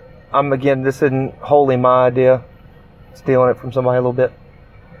I'm again, this isn't wholly my idea, stealing it from somebody a little bit.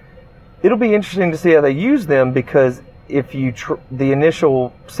 It'll be interesting to see how they use them, because if you the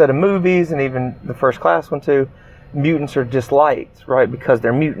initial set of movies, and even the First Class one too, mutants are disliked, right? Because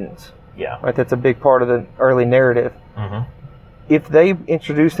they're mutants. Yeah. Right. That's a big part of the early narrative. Mm-hmm. If they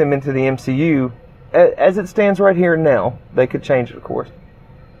introduce them into the MCU, as it stands right here and now, they could change it, of course.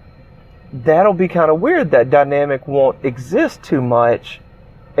 That'll be kind of weird. That dynamic won't exist too much,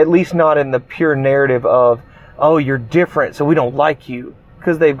 at least not in the pure narrative of, oh, you're different, so we don't like you.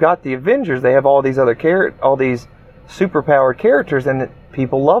 Because they've got the Avengers, they have all these other all these superpowered characters, and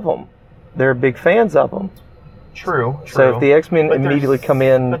people love them. They're big fans of them. True. So if the X-Men immediately come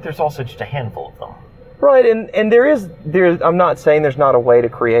in, but there's also just a handful of them. Right, and there's. I'm not saying there's not a way to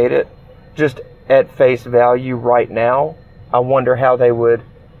create it. Just at face value, right now, I wonder how they would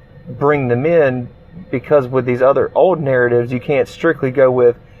bring them in, because with these other old narratives, you can't strictly go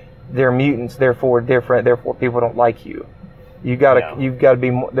with they're mutants, therefore different, therefore people don't like you. You've got to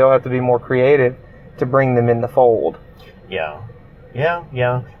be. They'll have to be more creative to bring them in the fold. Yeah.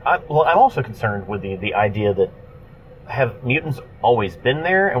 I'm also concerned with the idea that have mutants always been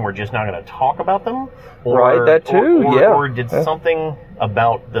there and we're just not going to talk about them? Right, that too. Or did something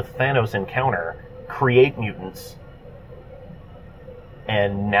about the Thanos encounter create mutants?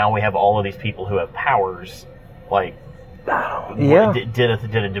 And now we have all of these people who have powers. Like, did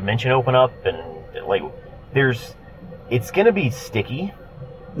a dimension open up? And like, it's going to be sticky.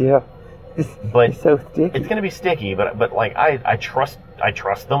 Yeah. But it's so sticky. It's going to be sticky, but like I trust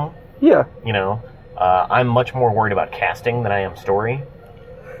them. Yeah. You know, I'm much more worried about casting than I am story.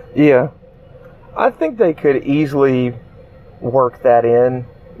 Yeah. I think they could easily work that in.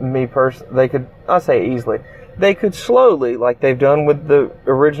 They could. I say easily. They could slowly, like they've done with the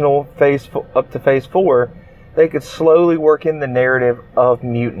original phase up to phase 4. They could slowly work in the narrative of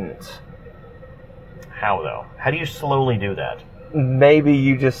mutants. How though? How do you slowly do that?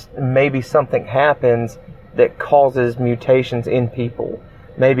 Maybe something happens that causes mutations in people.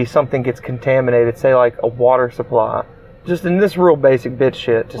 Maybe something gets contaminated, say like a water supply. Just in this real basic bitch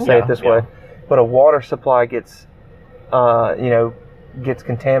shit, to say it this way. But a water supply gets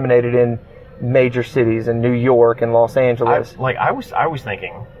contaminated in major cities in New York and Los Angeles. I was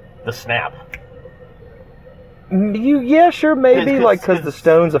thinking the snap. Sure, maybe, because the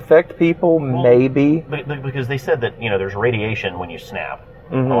stones affect people, maybe. Because they said that, there's radiation when you snap.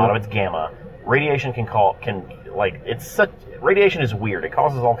 Mm-hmm. A lot of it's gamma. Radiation radiation is weird. It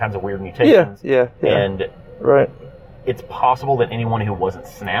causes all kinds of weird mutations. Yeah. And right. It's possible that anyone who wasn't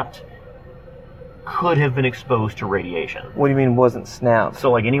snapped could have been exposed to radiation. What do you mean wasn't snapped?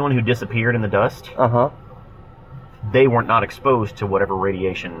 So, like, anyone who disappeared in the dust, they were not exposed to whatever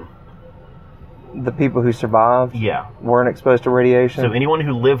radiation. The people who survived, weren't exposed to radiation. So anyone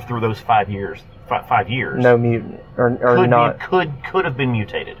who lived through those 5 years, no mutant or not could have been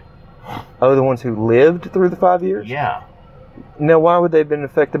mutated. Oh, the ones who lived through the 5 years? Yeah. Now, why would they have been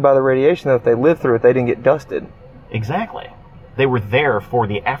affected by the radiation though? If they lived through it, they didn't get dusted. Exactly. They were there for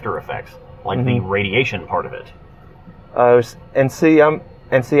the after effects, like the radiation part of it. I would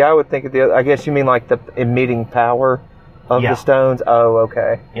think of the other. I guess you mean like the emitting power of the stones. Oh,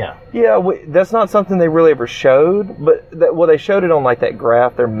 okay. Yeah. Yeah, that's not something they really ever showed, but they showed it on like that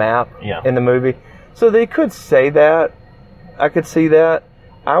graph, their map in the movie. So they could say that. I could see that.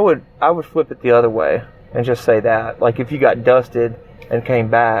 I would flip it the other way and just say that. Like if you got dusted and came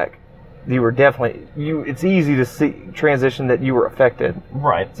back, you were definitely it's easy to see transition that you were affected.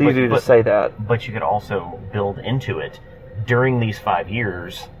 Right. It's easy to say that. But you could also build into it during these 5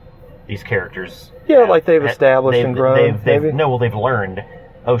 years. These characters, like they've established and grown. They've learned.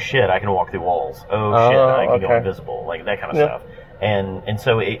 Oh shit, I can walk through walls. Oh shit, I can go invisible. Like that kind of stuff. And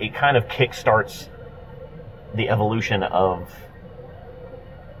so it kind of kickstarts the evolution of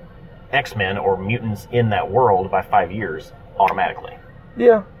X-Men or mutants in that world by 5 years automatically.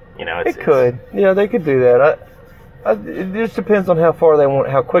 Yeah. It could. Yeah, they could do that. It just depends on how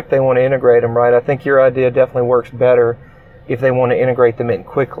quick they want to integrate them, right? I think your idea definitely works better if they want to integrate them in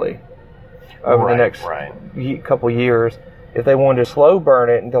quickly over the next couple years. If they wanted to slow burn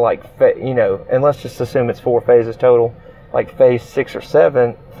it into and let's just assume it's 4 phases total, like phase 6 or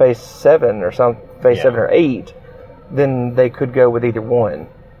 7, phase 7 or 7 or 8, then they could go with either one.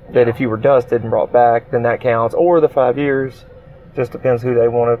 That if you were dusted and brought back, then that counts, or the 5 years. Just depends who they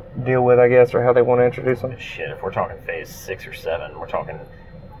want to deal with, I guess, or how they want to introduce them. Shit, if we're talking phase 6 or 7, we're talking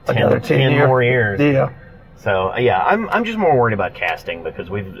another 10 more years. Yeah. So yeah, I'm just more worried about casting because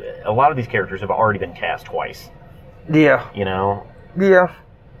a lot of these characters have already been cast twice. Yeah. You know. Yeah.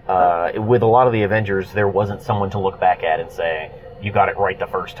 With a lot of the Avengers, there wasn't someone to look back at and say, "You got it right the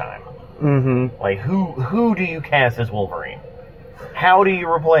first time." Mm-hmm. Like who do you cast as Wolverine? How do you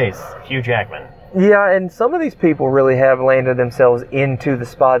replace Hugh Jackman? Yeah, and some of these people really have landed themselves into the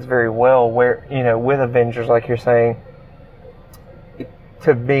spots very well, where, with Avengers, like you're saying,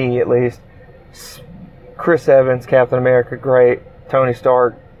 to me at least, Chris Evans, Captain America, great. Tony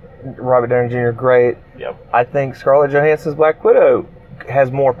Stark, Robert Downey Jr., great. Yep. I think Scarlett Johansson's Black Widow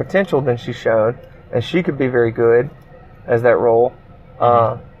has more potential than she's shown, and she could be very good as that role.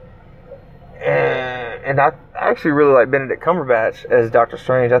 Mm-hmm. And I actually really like Benedict Cumberbatch as Doctor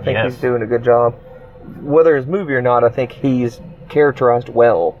Strange. I think he's doing a good job. Whether his movie or not, I think he's characterized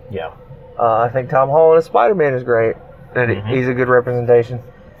well. Yeah. I think Tom Holland as Spider-Man is great. And he's a good representation.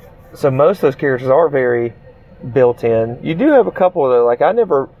 So most of those characters are very built in. You do have a couple though. Like I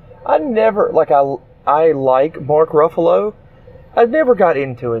never I like Mark Ruffalo. I never got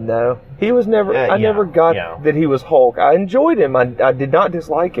into him though. He was never. I never got that he was Hulk. I enjoyed him. I did not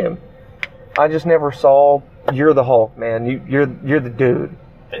dislike him. I just never saw you're the Hulk, man. You're the dude.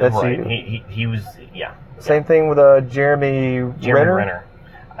 That's right. you. He was Same thing with Jeremy Renner.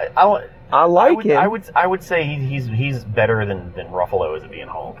 I like him. I would say he's better than Ruffalo as being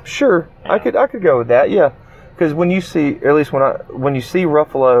Hulk. Sure, yeah. I could go with that. Yeah, because when you see, or at least when you see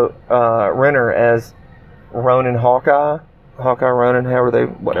Ruffalo Renner as Ronan Hawkeye Ronan,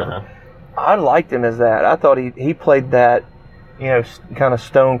 whatever. I liked him as that. I thought he played that, kind of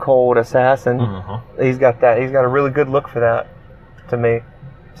stone cold assassin. Mm-hmm. He's got a really good look for that, to me.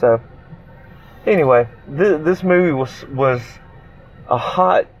 So, anyway, this movie was a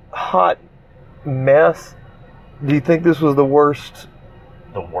hot mess. Do you think this was the worst?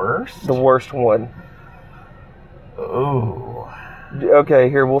 The worst? The worst one. Ooh. Okay,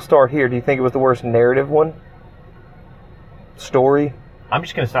 here, we'll start here. Do you think it was the worst narrative one? Story? I'm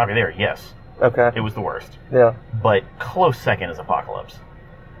just going to stop you there. Yes. Okay. It was the worst. Yeah. But close second is Apocalypse.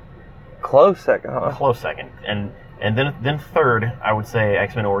 Close second, huh? Close second. And then third, I would say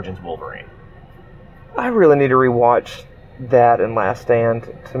X-Men Origins Wolverine. I really need to rewatch that and Last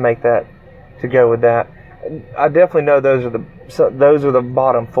Stand to go with that. I definitely know those are the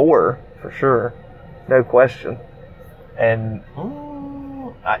bottom 4 for sure, no question. And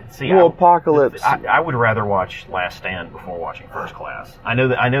Apocalypse. I would rather watch Last Stand before watching First Class. I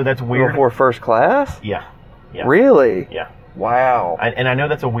know that's weird. Before First Class? Yeah. Really? Yeah. Wow. And I know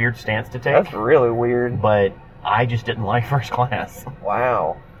that's a weird stance to take. That's really weird. But I just didn't like First Class.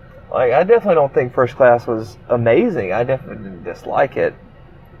 Wow. Like, I definitely don't think First Class was amazing. I definitely didn't dislike it.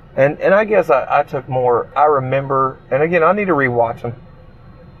 And I guess I took more... I remember... And again, I need to rewatch them.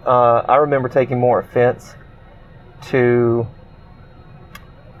 I remember taking more offense to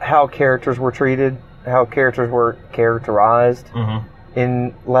how characters were treated, how characters were characterized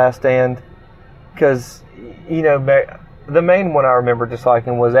in Last Stand. Because, the main one I remember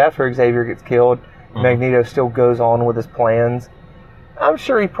disliking was after Xavier gets killed, Magneto still goes on with his plans. I'm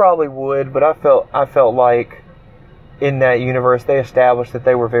sure he probably would, but I felt like in that universe they established that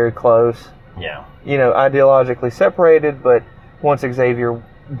they were very close. Yeah. Ideologically separated, but once Xavier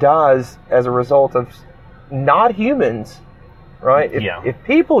dies as a result of not humans, right? If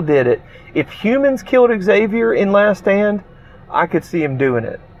people did it, if humans killed Xavier in Last Stand, I could see him doing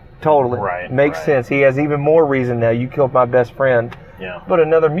it. Totally. Right. Makes sense. He has even more reason now. You killed my best friend. Yeah. But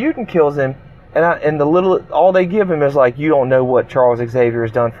another mutant kills him. And all they give him is like, you don't know what Charles Xavier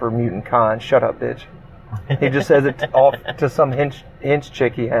has done for mutant kind. Shut up, bitch. He just says it off to some hench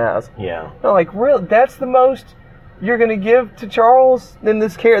chick he has. Yeah. I'm like, really? That's the most you're going to give to Charles in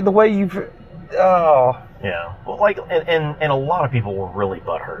this the way you've... Oh. Yeah. Well, and a lot of people were really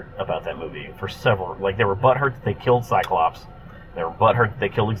butthurt about that movie for several... Like, they were butthurt that they killed Cyclops. They were butthurt that they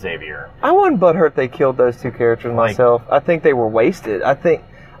killed Xavier. I wasn't butthurt they killed those two characters myself. I think they were wasted. I think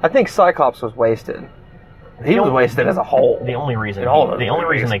Cyclops was wasted. He was wasted as a whole. The only reason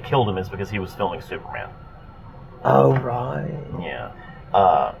they killed him is because he was filming Superman. Oh right. Yeah.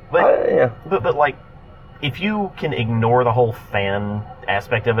 But if you can ignore the whole fan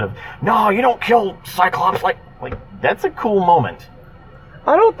aspect of it, of no, you don't kill Cyclops, like that's a cool moment.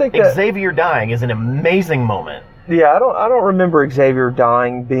 I don't think that Xavier dying is an amazing moment. Yeah, I don't remember Xavier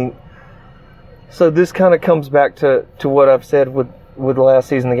dying being. So this kind of comes back to what I've said with the last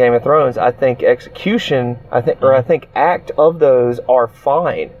season of Game of Thrones. I think execution, I think act of those are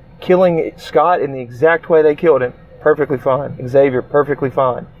fine. Killing Scott in the exact way they killed him, perfectly fine. Xavier, perfectly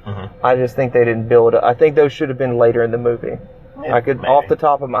fine. Mm-hmm. I just think they didn't build it. I think those should have been later in the movie. Yeah, maybe. Off the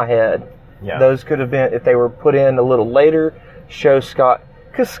top of my head, yeah. Those could have been, if they were put in a little later, show Scott.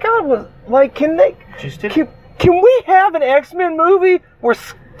 Because Scott was like, can we have an X-Men movie where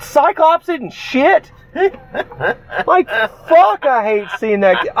Cyclops isn't shit? Like, fuck, I hate seeing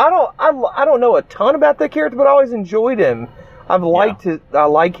that. I don't know a ton about that character, but I always enjoyed him. I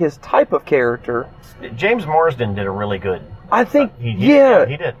like his type of character. James Marsden did a really good. I think, he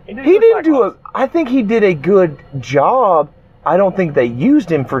did. I think he did a good job. I don't think they used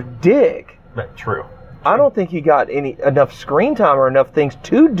him for dick. But true. I don't think he got enough screen time or enough things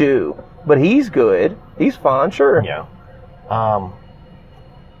to do. But he's good. He's fine, sure. Yeah.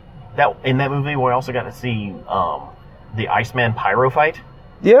 That in that movie, we also got to see the Iceman Pyro fight.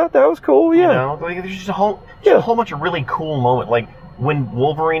 Yeah, that was cool. Yeah. You know, like, there's just a whole bunch of really cool moments. Like when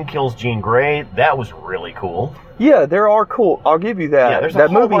Wolverine kills Jean Grey, that was really cool. Yeah, there are cool. I'll give you that. Yeah, there's a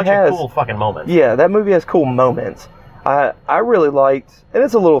whole bunch of cool fucking moments. Yeah, that movie has cool moments. I really liked, and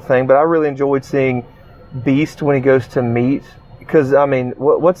it's a little thing, but I really enjoyed seeing Beast when he goes to meet. Because I mean,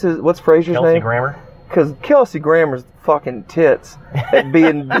 what's Fraser's name? Kelsey Grammer. Because Kelsey Grammer's fucking tits at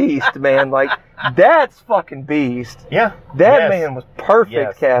being Beast, man. Like, that's fucking Beast. Yeah. That man was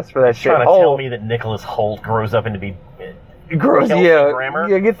perfect cast for that shit. Trying to tell me that Nicholas Hoult grows up into be Kelsey Grammer?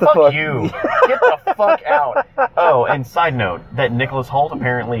 Yeah, get the fuck you. Get the fuck out. Oh, and side note, that Nicholas Hoult,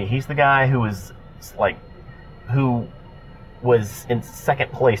 apparently, he's the guy who was in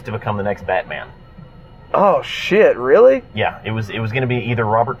second place to become the next Batman. Oh shit! Really? Yeah, it was going to be either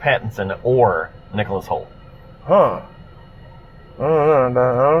Robert Pattinson or Nicholas Hoult. Huh? I don't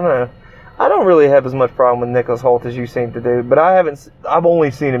know. I don't really have as much problem with Nicholas Hoult as you seem to do, but I've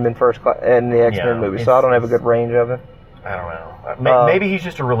only seen him in in the X-Men movie, so I don't have a good range of him. I don't know. Maybe he's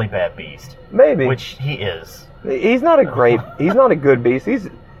just a really bad Beast. Maybe, which he is. He's not a good Beast. He's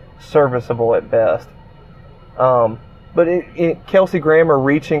serviceable at best. But Kelsey Grammer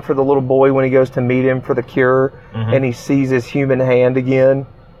reaching for the little boy when he goes to meet him for the cure, and he sees his human hand again.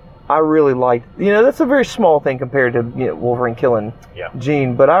 I really liked, that's a very small thing compared to Wolverine killing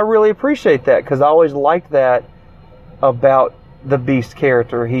Jean, but I really appreciate that because I always liked that about the Beast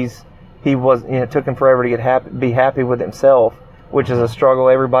character. He was, it took him forever to be happy with himself, which is a struggle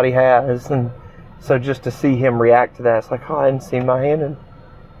everybody has, and so just to see him react to that, it's like, I hadn't seen my hand, and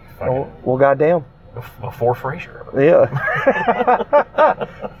well, goddamn. Before Frasier. Yeah.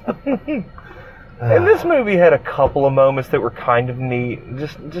 And this movie had a couple of moments that were kind of neat.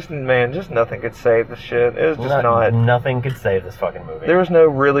 Just nothing could save the shit. It was just not. Nothing could save this fucking movie. There was no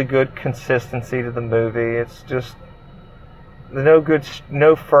really good consistency to the movie. It's just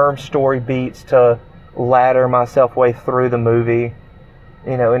no firm story beats to ladder myself way through the movie.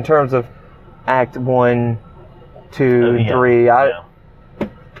 In terms of Act 1, 2, 3.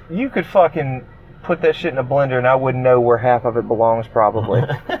 You could fucking put that shit in a blender and I wouldn't know where half of it belongs, probably.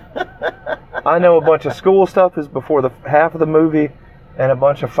 I know a bunch of school stuff is before the half of the movie, and a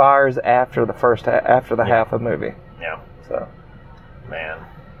bunch of fires after the half of the movie. Yeah. So, man.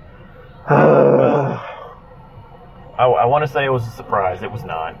 I want to say it was a surprise. It was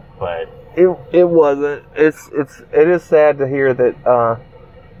not, but it wasn't. It is sad to hear that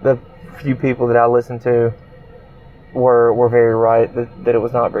the few people that I listened to were very right that it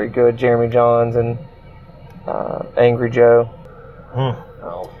was not very good. Jeremy Johns and Angry Joe.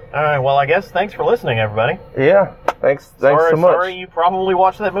 All right, well, I guess thanks for listening, everybody. Yeah, thanks so much. Sorry you probably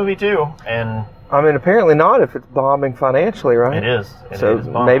watched that movie, too. And I mean, apparently not if it's bombing financially, right? It is. So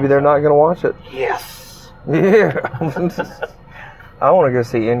maybe they're not going to watch it. Yes! Yeah. I want to go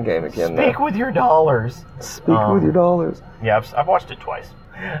see Endgame again. Speak with your dollars. Speak with your dollars. Yeah, I've watched it twice.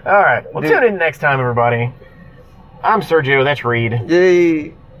 All right, well, tune in next time, everybody. I'm Sergio, that's Reed.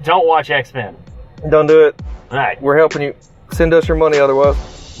 Yay. Don't watch X-Men. Don't do it. All right. We're helping you. Send us your money otherwise.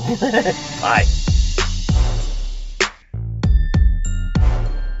 Bye.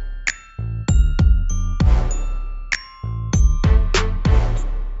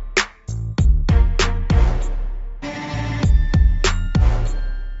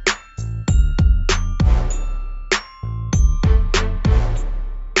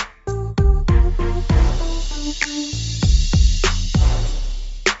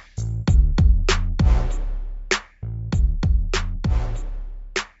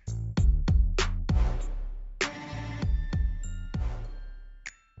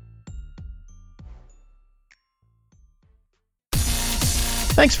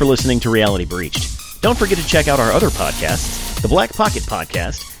 Thanks for listening to Reality Breached. Don't forget to check out our other podcasts, the Black Pocket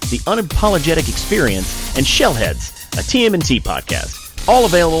Podcast, The Unapologetic Experience, and Shellheads, a TMNT podcast. All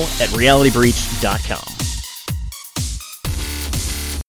available at realitybreached.com.